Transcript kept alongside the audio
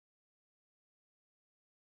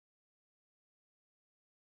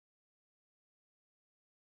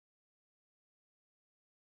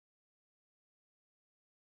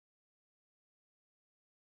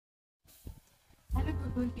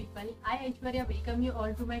beautiful people, I Aishwarya welcome you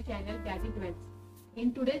all to my channel Jazzy Jewels.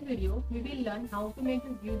 In today's video, we will learn how to make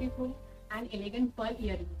beautiful and elegant pearl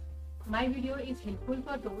earrings. My video is helpful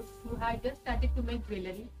for those who have just started to make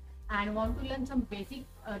jewelry and want to learn some basic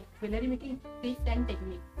jewelry making tricks and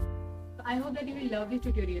techniques. So I hope that you will love this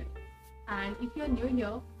tutorial. And if you are new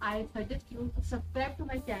here, I suggest you to subscribe to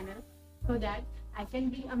my channel so that I can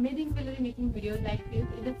bring amazing jewelry making videos like this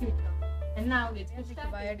in the future. And now let's get started.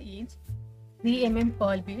 Required is 3 mm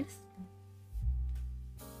pearl beads,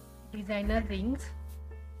 designer rings,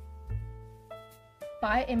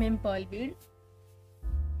 5 mm pearl bead,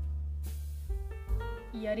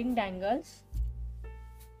 earring dangles,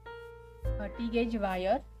 30 gauge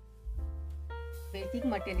wire, basic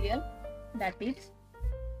material that is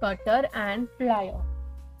cutter and plier.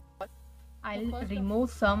 I'll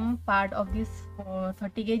remove some part of this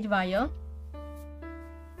 30 gauge wire.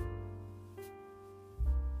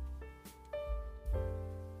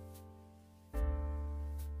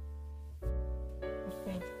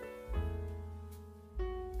 Okay.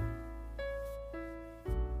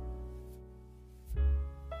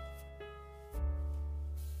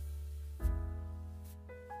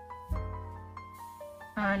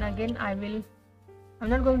 And again I'm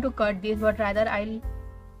not going to cut this, but rather I'll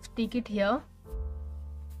stick it here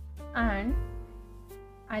and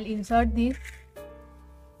I'll insert these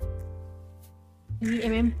 3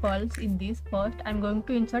 mm pearls in this first. I'm going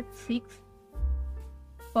to insert 6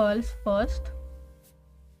 pearls first.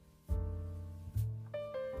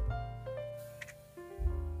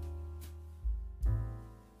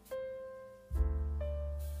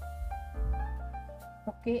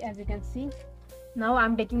 Okay, as you can see, now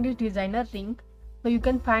I'm taking this designer ring. So you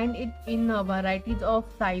can find it in varieties of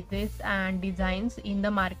sizes and designs in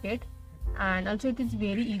the market, and also it is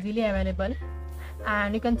very easily available.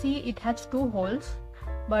 And you can see it has 2 holes,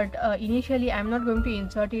 but initially I'm not going to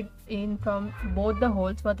insert it in from both the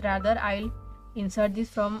holes, but rather I'll insert this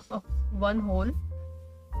from one hole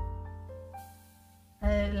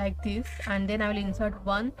like this, and then I will insert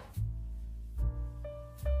one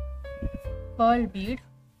pearl bead,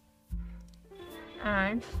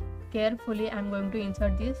 and carefully I'm going to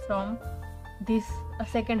insert this from this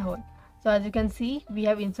second hole. So as you can see, we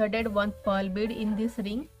have inserted one pearl bead in this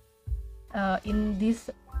ring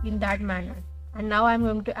in that manner. And now I'm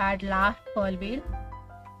going to add last pearl bead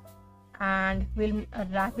and we'll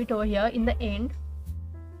wrap it over here in the end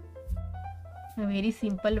in a very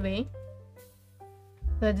simple way.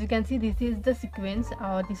 So as you can see, this is the sequence,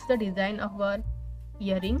 this is the design of our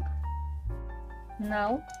earring.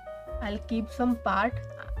 Now I'll keep some part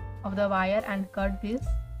of the wire and cut this.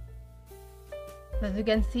 So as you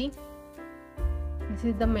can see, this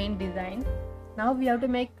is the main design. Now we have to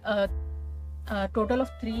make a total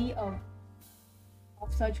of 3 of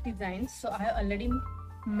such designs. So I have already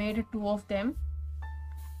made 2 of them.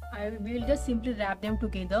 I will just simply wrap them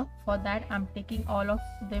together. For that I'm taking all of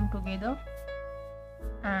them together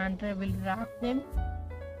and I will wrap them.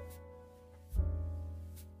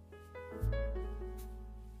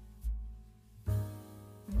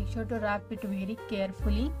 Make sure to wrap it very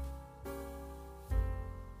carefully.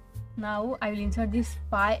 Now I will insert this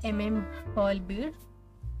 5 mm pearl bead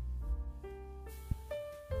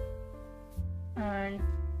and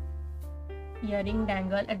earring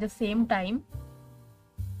dangle at the same time,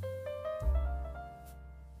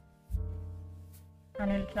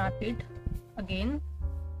 and I'll wrap it again.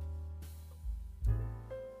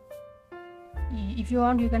 If you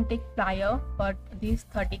want, you can take plier, but this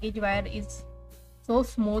 30 gauge wire is so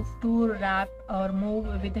smooth to wrap or move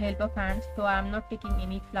with the help of hands, so I am not taking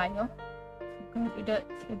any plier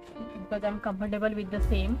because I am comfortable with the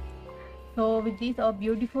same. So with this, our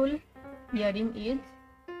beautiful earring is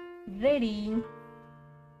ready.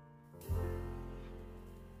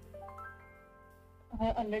 I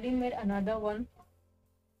have already made another one.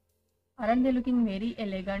 Aren't they looking very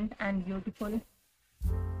elegant and beautiful?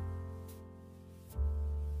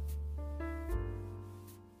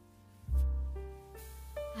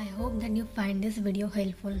 I hope that you find this video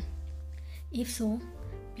helpful. If so,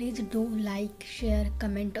 please do like, share,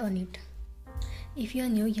 comment on it. If you are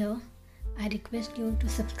new here, I request you to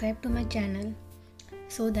subscribe to my channel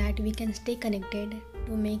so that we can stay connected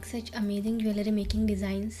to make such amazing jewelry making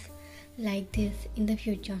designs like this in the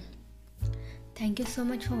future. Thank you so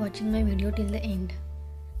much for watching my video till the end.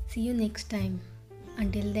 See you next time.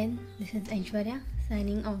 Until then, this is Aishwarya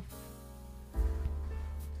signing off.